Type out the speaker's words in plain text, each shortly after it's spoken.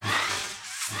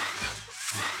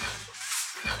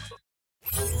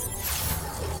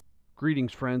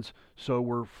Greetings, friends. So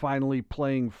we're finally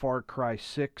playing Far Cry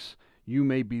 6. You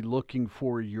may be looking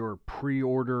for your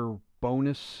pre-order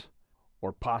bonus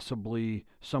or possibly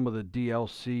some of the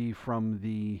DLC from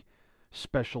the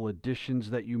special editions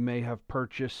that you may have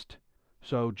purchased.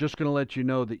 So just going to let you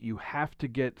know that you have to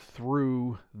get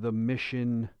through the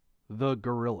mission, the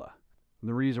Guerilla. And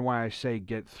the reason why I say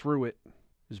get through it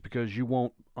is because you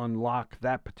won't unlock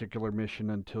that particular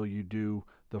mission until you do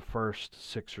the first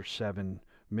 6 or 7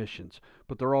 missions.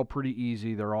 But they're all pretty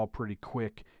easy, they're all pretty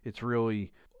quick. It's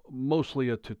really mostly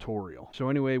a tutorial. So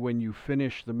anyway, when you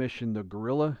finish the mission, the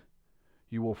Guerilla,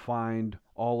 you will find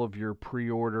all of your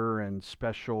pre-order and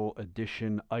special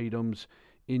edition items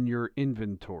in your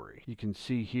inventory. You can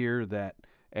see here that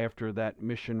after that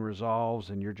mission resolves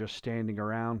and you're just standing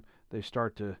around, they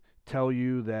start to tell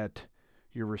you that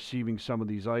you're receiving some of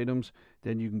these items.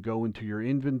 Then you can go into your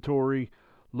inventory,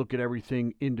 look at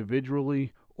everything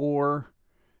individually, or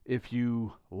if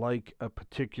you like a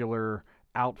particular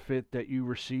outfit that you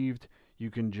received,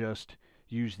 you can just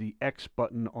use the X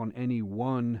button on any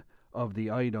one of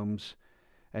the items,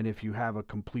 and if you have a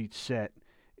complete set,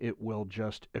 it will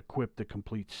just equip the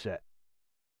complete set.